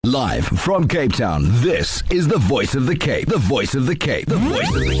Live from Cape Town, this is the Voice of the Cape. The Voice of the Cape. The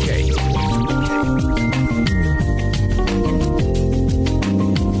Voice of the Cape.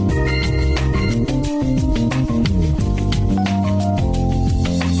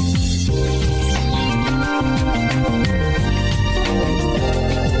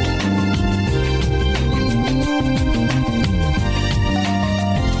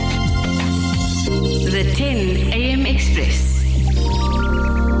 The 10 a.m. Express.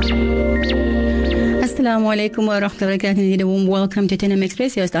 Assalamu alaikum wa rahmatullahi wa barakatuh. A warm welcome to 10 a.m.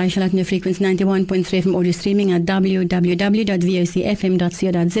 Express. Your Aisha Latino frequency 91.3 FM audio streaming at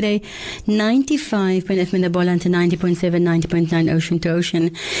www.vocfm.co.za, 95.FM in the Boland to 90.7, 90.9 ocean to ocean.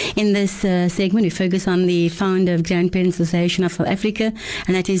 In this segment, we focus on the founder of Grandparents Association of South Africa,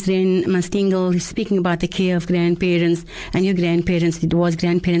 and that is Wren Mast-Ingle, speaking about the care of grandparents and your grandparents. It was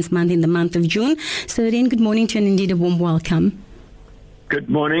Grandparents Month in the month of June. So, Wren, good morning to you and indeed a warm welcome. Good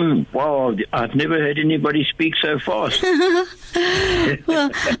morning. Wow, I've never heard anybody speak so fast.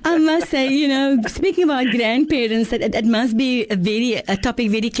 Well, I must say, speaking about grandparents, it must be a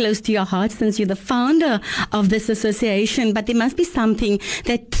topic very close to your heart since you're the founder of this association. But there must be something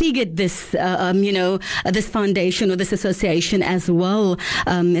that triggered this, this foundation or this association as well,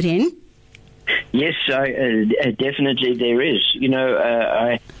 Wren. Yes, definitely there is.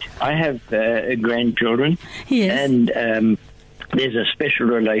 I have grandchildren. Yes. And there's a special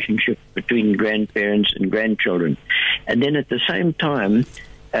relationship between grandparents and grandchildren, and then at the same time,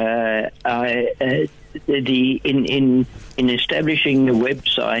 in establishing the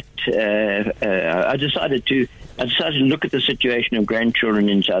website, I decided to look at the situation of grandchildren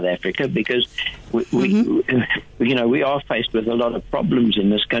in South Africa because we are faced with a lot of problems in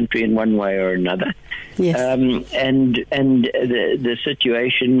this country in one way or another. Yes. And the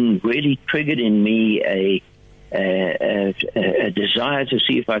situation really triggered in me a desire to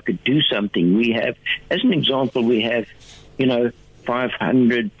see if I could do something. We have, as an example,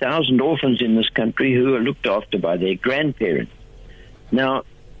 500,000 orphans in this country who are looked after by their grandparents. Now,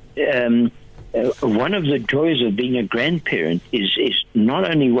 one of the joys of being a grandparent is not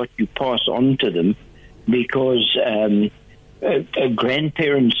only what you pass on to them, because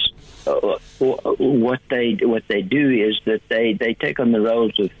grandparents, what they do is that they take on the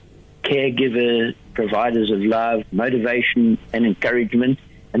roles of caregivers, providers of love, motivation and encouragement,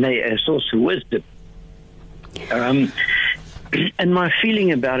 and they are a source of wisdom. And my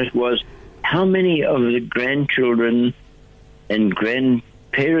feeling about it was how many of the grandchildren and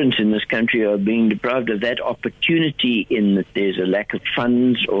grandparents in this country are being deprived of that opportunity in that there's a lack of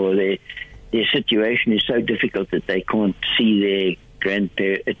funds, or their situation is so difficult that they can't see their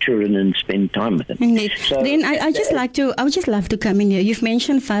children and spend time with them. Indeed. So, then I would just love to come in here. You've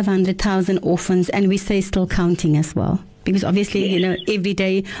mentioned 500,000 orphans, and we say still counting as well. Because obviously, yes, every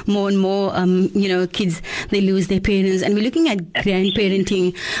day more and more, kids, they lose their parents. And we're looking at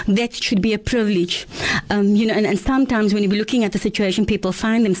grandparenting. That should be a privilege. And sometimes when we're looking at the situation people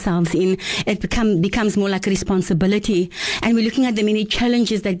find themselves in, it becomes more like a responsibility. And we're looking at the many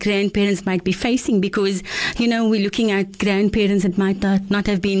challenges that grandparents might be facing because, we're looking at grandparents that might not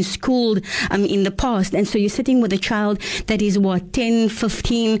have been schooled in the past. And so you're sitting with a child that is, 10,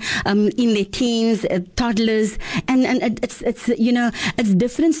 15, in their teens, toddlers, and it's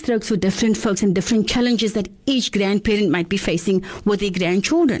different strokes for different folks and different challenges that each grandparent might be facing with their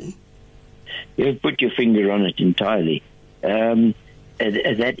grandchildren. You put your finger on it entirely. That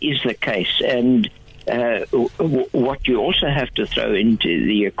is the case. And what you also have to throw into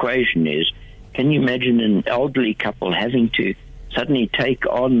the equation is, can you imagine an elderly couple having to suddenly take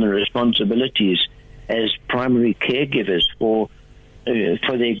on the responsibilities as primary caregivers for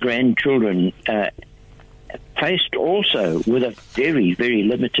their grandchildren, faced also with a very, very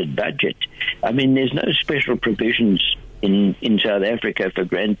limited budget? I mean, there's no special provisions in South Africa for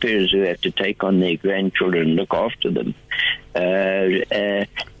grandparents who have to take on their grandchildren and look after them. And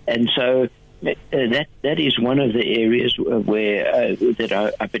so that is one of the areas where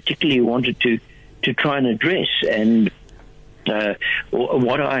that I particularly wanted to try and address. And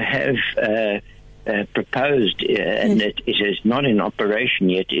what I have proposed, and it is not in operation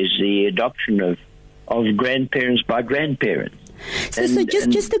yet, is the adoption of grandparents by grandparents. So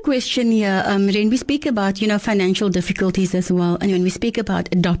just a question here, Wren. We speak about, financial difficulties as well. And when we speak about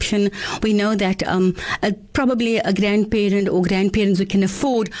adoption, we know that probably a grandparent or grandparents who can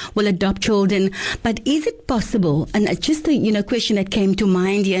afford will adopt children. But is it possible, and just a question that came to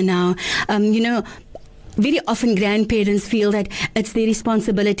mind here now, very often grandparents feel that it's their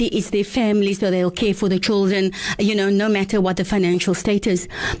responsibility, it's their family, so they'll care for the children, no matter what the financial status.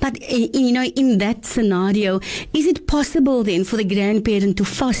 But, in that scenario, is it possible then for the grandparent to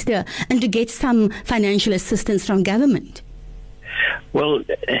foster and to get some financial assistance from government? Well,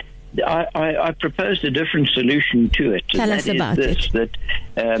 I proposed a different solution to it. Tell us about it. That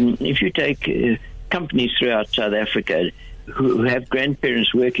if you take companies throughout South Africa who have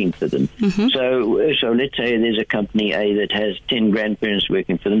grandparents working for them. Mm-hmm. So let's say there's a company A that has 10 grandparents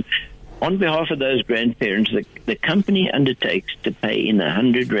working for them. On behalf of those grandparents, the company undertakes to pay in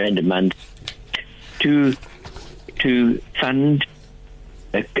 100 Rand a month to fund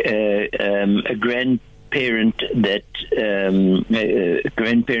a grandparent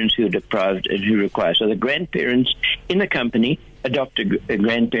grandparents who are deprived and who require. So the grandparents in the company adopt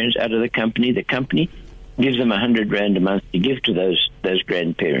grandparents out of the company. The company gives them 100 Rand a month to give to those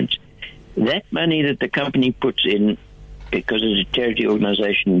grandparents. That money that the company puts in, because it's a charity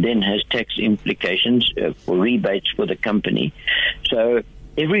organization, then has tax implications for rebates for the company. So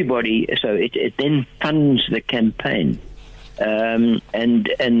it then funds the campaign, and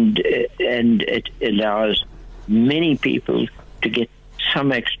it allows many people to get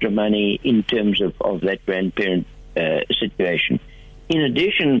some extra money in terms of that grandparent situation. In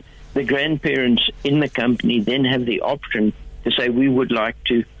addition, the grandparents in the company then have the option to say, we would like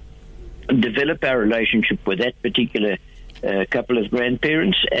to develop our relationship with that particular couple of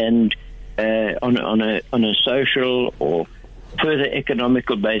grandparents, and on a social or further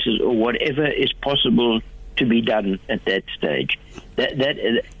economical basis, or whatever is possible to be done at that stage.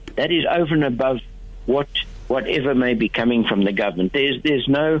 That is over and above whatever may be coming from the government. There's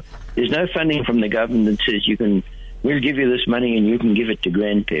no funding from the government that says we'll give you this money and you can give it to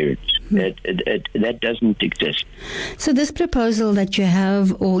grandparents. That doesn't exist. So this proposal that you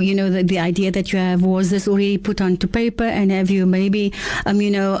have, or the idea that you have, was this already put onto paper, and have you maybe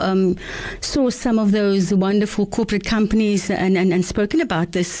sourced some of those wonderful corporate companies and spoken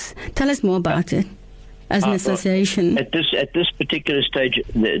about this? Tell us more about it as an association. At this particular stage,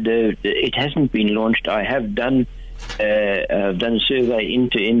 it hasn't been launched. I have done a survey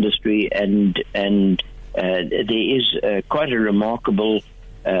into industry, and there is quite a remarkable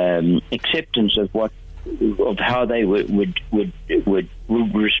acceptance of how they would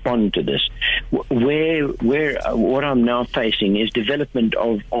respond to this. Where what I'm now facing is development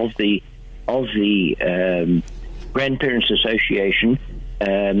of the Grandparents Association,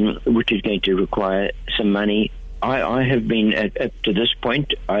 which is going to require some money. I have been up to this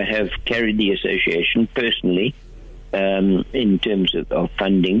point. I have carried the association personally in terms of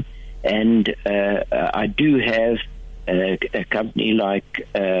funding. And I do have a company like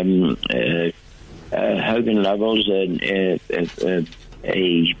Hogan Lovells,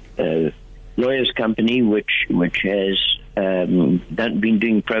 a lawyer's company, which has been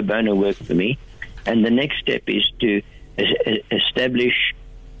doing pro bono work for me. And the next step is to establish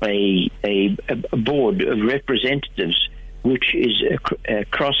a board of representatives, which is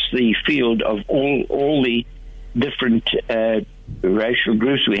across the field of all the different racial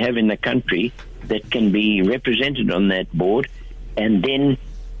groups we have in the country that can be represented on that board, and then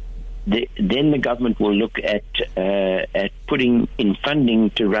the government will look at putting in funding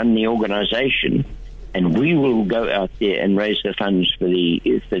to run the organisation, and we will go out there and raise the funds for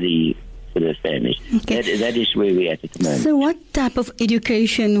the families. Okay. That is where we're at the moment. So what type of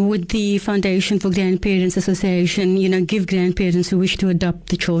education would the Foundation for Grandparents Association, give grandparents who wish to adopt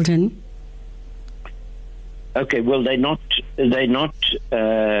the children? Okay, well, it's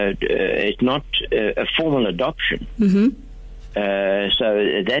not a formal adoption. Mm-hmm.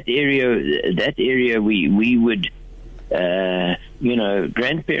 So that area we would,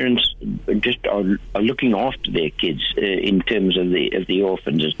 grandparents just are looking after their kids in terms of the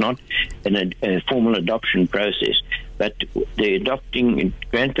orphans. It's not a formal adoption process, but the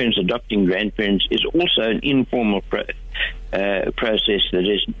grandparents adopting grandparents is also an informal process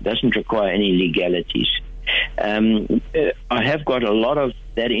that doesn't require any legalities. I have got a lot of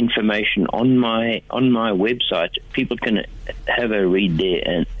that information on my website. People can have a read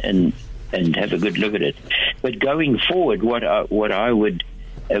there and have a good look at it. But going forward, what I would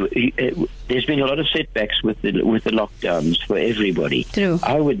there's been a lot of setbacks with the lockdowns for everybody. True.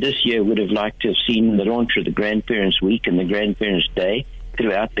 I this year would have liked to have seen the launch of the Grandparents Week and the Grandparents Day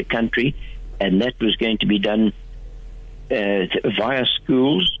throughout the country, and that was going to be done via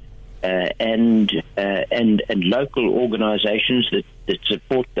schools. And local organisations that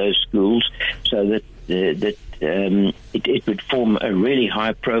support those schools, so that it would form a really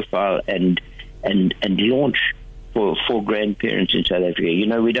high profile and launch for grandparents in South Africa. You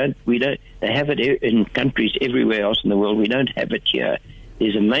know, we don't. They have it in countries everywhere else in the world. We don't have it here.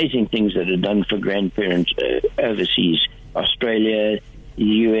 There's amazing things that are done for grandparents overseas, Australia,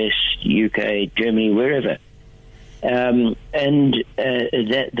 US, UK, Germany, wherever. That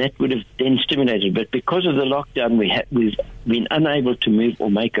would have then stimulated. But because of the lockdown, we've been unable to move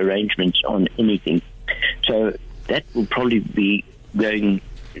or make arrangements on anything. So that will probably be going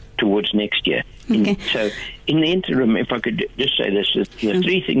towards next year. Okay. So in the interim, if I could just say this, the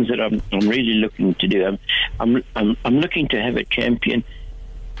three things that I'm really looking to do. I'm looking to have a champion.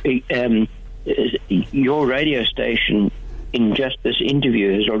 Your radio station, in just this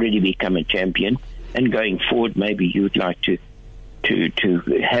interview, has already become a champion. And going forward, maybe you would like to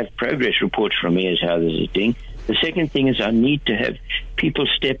have progress reports from me as how this is doing. The second thing is I need to have people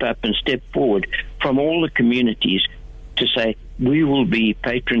step up and step forward from all the communities to say we will be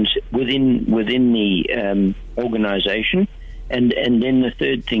patrons within the organisation, and then the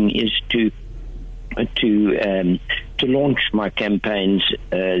third thing is to launch my campaigns.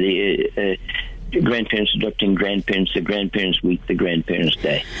 The Grandparents Adopting Grandparents, the Grandparents Week, the Grandparents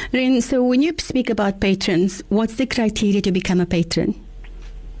Day. Wren, so when you speak about patrons, what's the criteria to become a patron?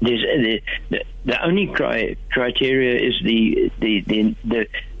 There's the only criteria is the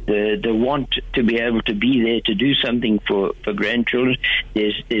want to be able to be there to do something for grandchildren.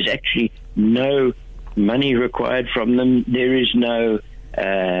 There's actually no money required from them. There is no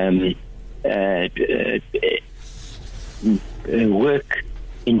work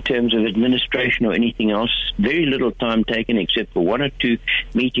in terms of administration or anything else. Very little time taken except for 1 or 2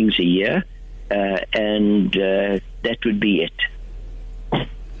 meetings a year, and that would be it.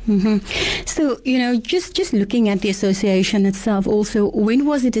 Mm-hmm. So, you know, just looking at the association itself also, when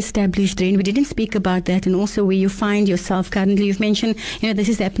was it established, Wren? We didn't speak about that, and also where you find yourself currently. You've mentioned, you know, this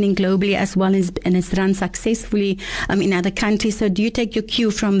is happening globally as well, and it's run successfully in other countries. So do you take your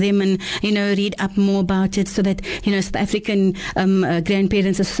cue from them and, you know, read up more about it so that, you know, South African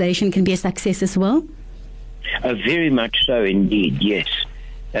Grandparents Association can be a success as well? Very much so indeed, yes.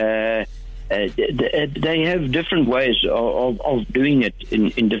 They have different ways of doing it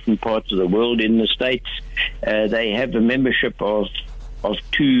in different parts of the world. In the States, they have a membership of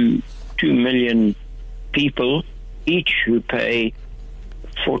 2 million people, each who pay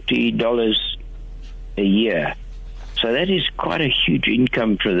 $40 a year. So that is quite a huge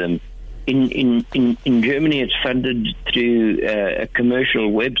income for them. In Germany, it's funded through a commercial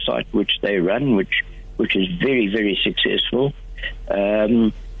website which they run, which is very, very successful.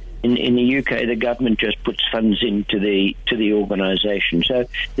 In the UK, the government just puts funds into the organisation. So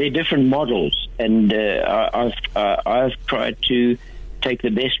there are different models, and I've tried to take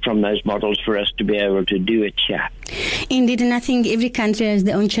the best from those models for us to be able to do it here. Indeed, and I think every country has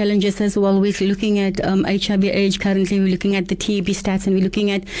their own challenges as well. We're looking at HIV/AIDS currently. We're looking at the TB stats, and we're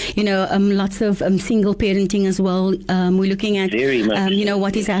looking at, you know, lots of single parenting as well. We're looking at you know,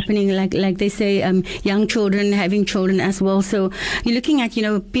 what is happening, like they say, young children having children as well. So you're looking at, you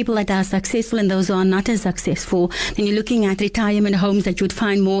know, people that are successful and those who are not as successful. Then you're looking at retirement homes that you would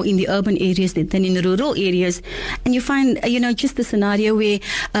find more in the urban areas than in the rural areas, and you find, you know, just the scenario where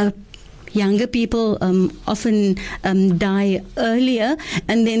younger people often die earlier,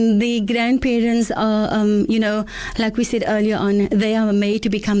 and then the grandparents are, you know, like we said earlier on, they are made to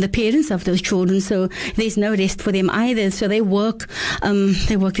become the parents of those children. So there's no rest for them either. So they work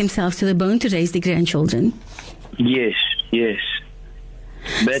themselves to the bone to raise the grandchildren. Yes.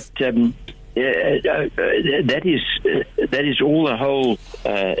 But that is all the whole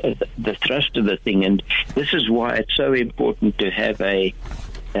the thrust of the thing, and this is why it's so important to have an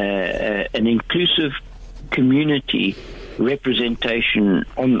inclusive community representation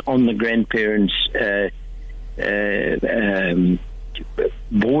on the grandparents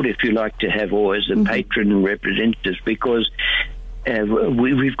board, if you like to have, or as a patron and representatives, because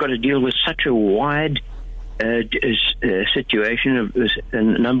we've got to deal with such a wide situation of a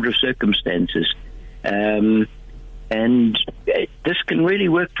number of circumstances, and this can really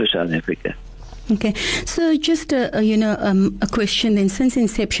work for South Africa. Okay, so just a question then. Since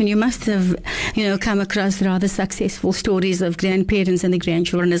inception, you must have, you know, come across rather successful stories of grandparents and the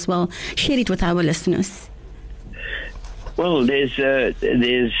grandchildren as well. Share it with our listeners. Well,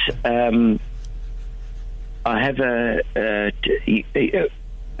 I have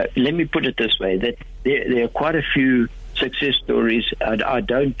let me put it this way, that there are quite a few success stories. I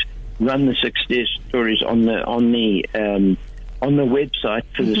don't run the success stories on the website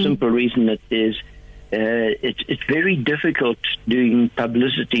for the simple reason that it's very difficult doing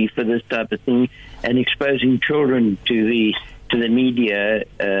publicity for this type of thing and exposing children to the media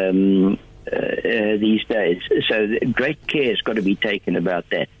these days. So great care has got to be taken about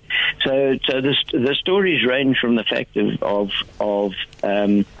that. So the stories range from the fact of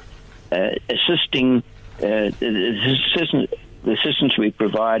assisting. The assistance we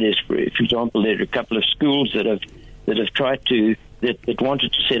provide is, for example, there are a couple of schools that have tried to that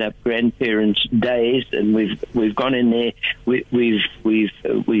wanted to set up grandparents' days, and we've gone in there.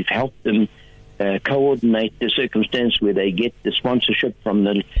 We've helped them coordinate the circumstance where they get the sponsorship from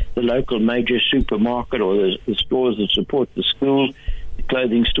the local major supermarket or the stores that support the school, the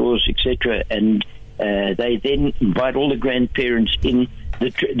clothing stores, etc. And they then invite all the grandparents in.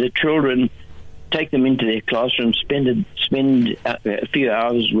 The children take them into their classroom, spend a few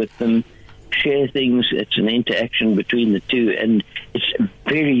hours with them, share things. It's an interaction between the two, and it's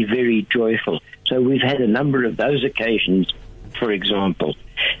very, very joyful. So we've had a number of those occasions, for example.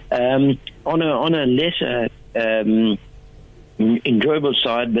 On a lesser enjoyable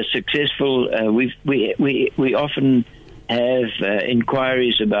side, but successful, we often have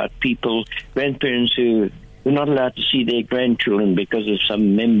inquiries about grandparents who are not allowed to see their grandchildren because of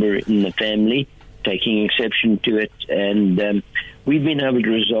some member in the family taking exception to it, and we've been able to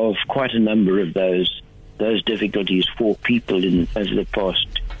resolve quite a number of those difficulties for people over the past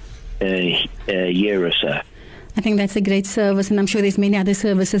year or so. I think that's a great service, and I'm sure there's many other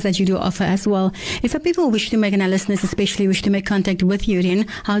services that you do offer as well. If people wish to make, and our listeners especially wish to make contact with you, Wren,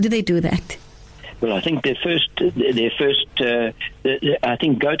 how do they do that? Well, I think I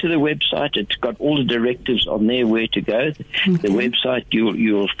think go to the website. It's got all the directives on there where to go. Okay. The website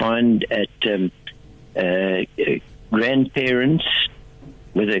you'll find at grandparents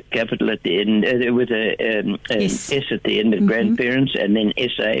with a capital at the end, with an yes. S at the end of grandparents, and then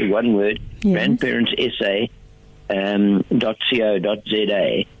SA, one word, yes. grandparents SA.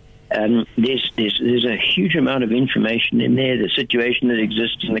 .co.za. There's a huge amount of information in there, the situation that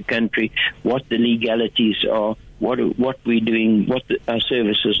exists in the country, what the legalities are, what we're doing, what our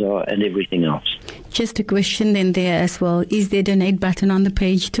services are, and everything else. Just a question then there as well. Is there a donate button on the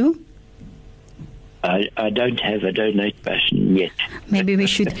page too? I don't have a donate button yet. Maybe we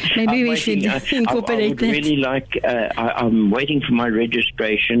should. Maybe we should incorporate I would that. really like. I'm waiting for my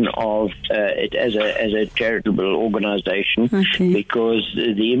registration of it as a charitable organisation, because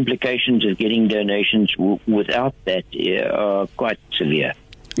the implications of getting donations without that are quite severe.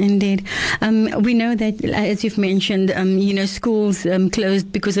 Indeed. We know that, as you've mentioned, schools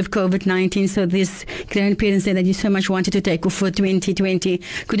closed because of COVID-19. So this grandparents that you so much wanted to take off for 2020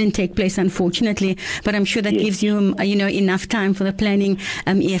 couldn't take place, unfortunately. But I'm sure that yes. gives you, enough time for the planning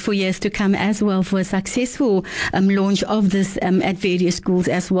for years to come as well, for a successful launch of this at various schools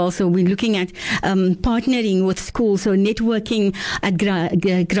as well. So we're looking at partnering with schools. So networking at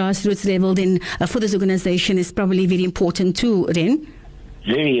grassroots level then for this organization is probably very important too, Wren.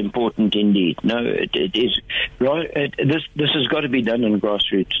 Very important indeed. No, it is. This has got to be done on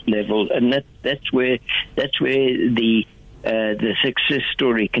grassroots level, and that's where the success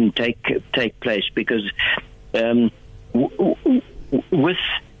story can take place. Because with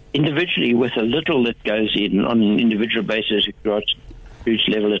individually, with a little that goes in on an individual basis at grassroots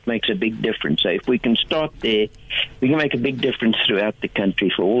level, it makes a big difference. So if we can start there, we can make a big difference throughout the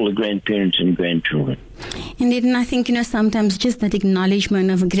country for all the grandparents and grandchildren. Indeed, and I think, sometimes just that acknowledgement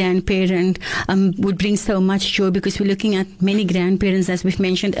of a grandparent would bring so much joy, because we're looking at many grandparents, as we've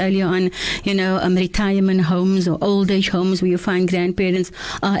mentioned earlier on, retirement homes or old age homes where you find grandparents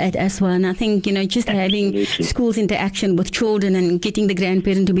are at as well. And I think, just having schools interaction with children and getting the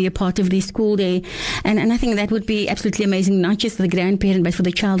grandparent to be a part of the school day. And I think that would be absolutely amazing, not just for the grandparent, but for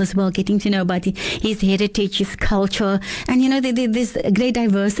the child as well, getting to know about his heritage, his culture. And, there's a great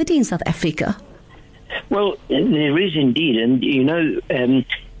diversity in South Africa. Well, there is indeed, and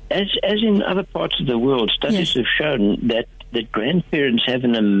as in other parts of the world, studies have shown that grandparents have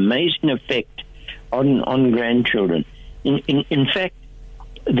an amazing effect on grandchildren. In fact,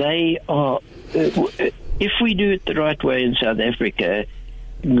 they are. If we do it the right way in South Africa,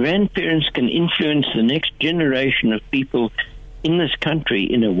 grandparents can influence the next generation of people in this country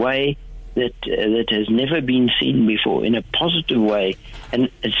in a way that has never been seen before, in a positive way, and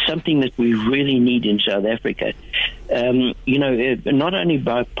it's something that we really need in South Africa. Not only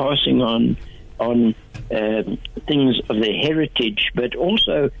by passing on things of their heritage, but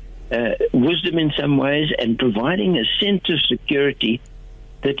also wisdom in some ways, and providing a sense of security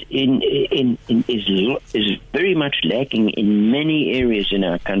that is very much lacking in many areas in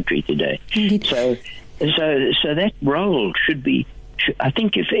our country today. Indeed. So that role should be. I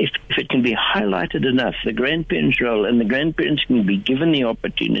think if it can be highlighted enough, the grandparents' role, and the grandparents can be given the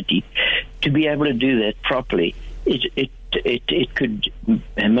opportunity to be able to do that properly, it it could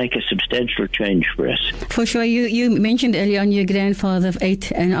make a substantial change for us. For sure. You mentioned earlier on your grandfather of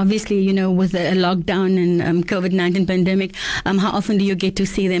 8, and obviously, with the lockdown and COVID-19 pandemic, how often do you get to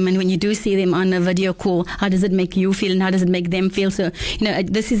see them? And when you do see them on a video call, how does it make you feel, and how does it make them feel? So, I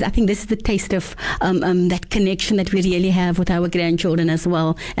think this is the taste of that connection that we really have with our grandchildren as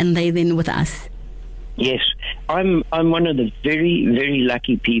well, and they then with us. Yes, I'm one of the very, very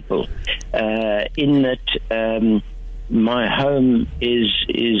lucky people in that my home is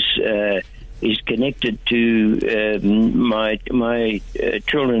connected to my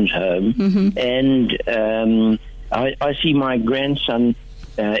children's home, mm-hmm. and I see my grandson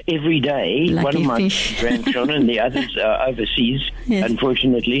every day. Lucky one of my fish. grandchildren, the others are overseas, yes.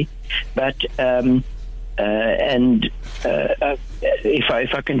 unfortunately. But if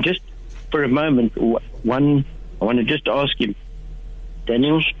I can just for a moment, I want to just ask him,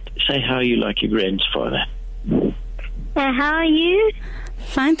 Daniel, say how you like your grandfather. How are you?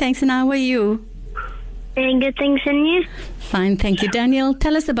 Fine, thanks. And how are you? Very good, thanks. And you? Fine, thank you. Daniel,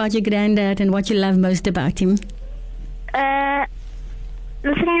 tell us about your granddad and what you love most about him. The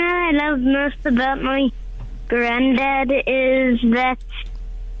thing that I love most about my granddad is that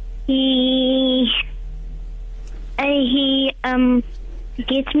he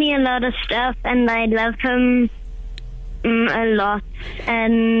gets me a lot of stuff, and I love him a lot,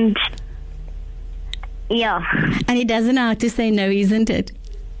 and yeah. And he doesn't know how to say no, isn't it?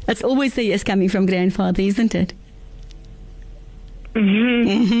 It's always a yes coming from grandfather, isn't it? Mm-hmm.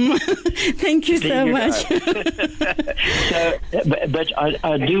 Mm-hmm. Thank you so much. But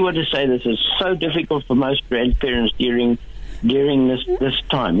I do want to say this is so difficult for most grandparents during this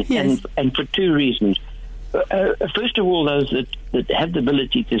time, yes. and for two reasons. First of all, those that have the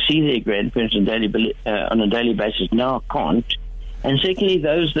ability to see their grandparents on a daily basis now can't. And secondly,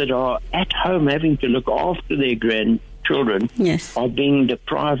 those that are at home having to look after their grandchildren yes. are being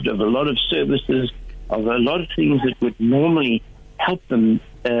deprived of a lot of services, of a lot of things that would normally help them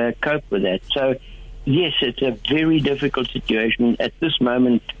cope with that. So, yes, it's a very difficult situation at this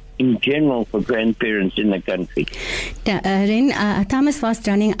moment in general for grandparents in the country. Wren, time is fast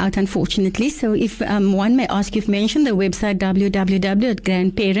running out, unfortunately. So if one may ask, you've mentioned the website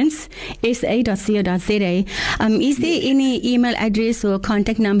www.grandparents.sa.co.za. Is there any email address or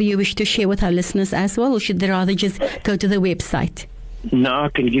contact number you wish to share with our listeners as well, or should they rather just go to the website? No, I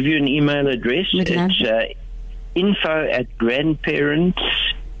can give you an email address. It's info@grandparents.sa,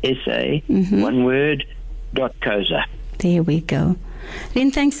 mm-hmm. one word, .coza. There we go. Wren,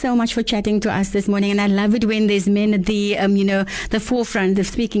 thanks so much for chatting to us this morning, and I love it when there's men at the the forefront of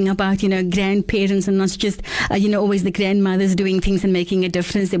speaking about grandparents, and not just always the grandmothers doing things and making a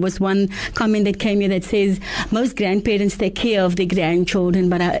difference. There was one comment that came here that says most grandparents take care of their grandchildren,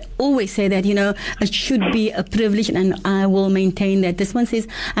 but I always say that it should be a privilege, and I will maintain that. This one says,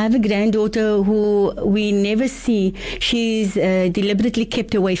 I have a granddaughter who we never see. She's deliberately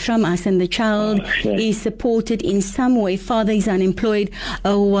kept away from us, and the child is supported in some way. Father is unemployed.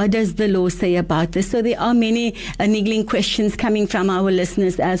 What does the law say about this? So there are many niggling questions coming from our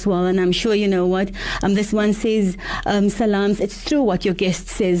listeners as well, and I'm sure you know what. This one says, salams, it's true what your guest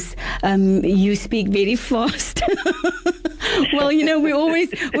says. You speak very fast. Well, we always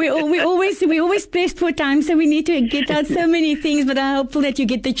pressed for time, so we need to get out so many things, but I'm hopeful that you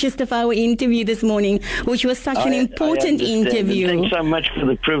get the gist of our interview this morning, which was such an important interview. Thanks so much for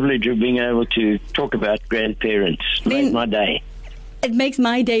the privilege of being able to talk about grandparents. Made my day. It makes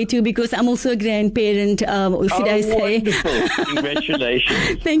my day too, because I'm also a grandparent, should I say. Wonderful.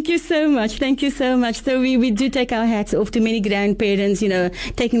 Congratulations. Thank you so much. Thank you so much. So we do take our hats off to many grandparents,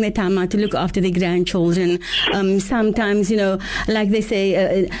 taking their time out to look after their grandchildren. Sometimes, like they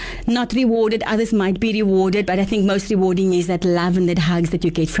say, not rewarded, others might be rewarded, but I think most rewarding is that love and that hugs that you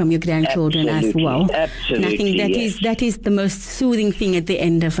get from your grandchildren as well. Absolutely. And I think that is the most soothing thing at the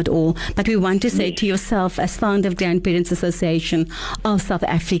end of it all. But we want to say to yourself, as founder of Grandparents Association of South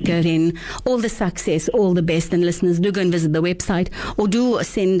Africa, in all the success, all the best. And listeners, do go and visit the website, or do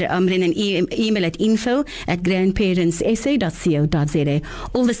send Wren an email at info@grandparents.sa.co.za.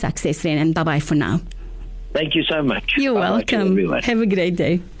 All the success, Wren, and bye-bye for now. Thank you so much. You're welcome. Everyone. Have a great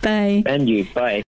day. Bye. And you. Bye.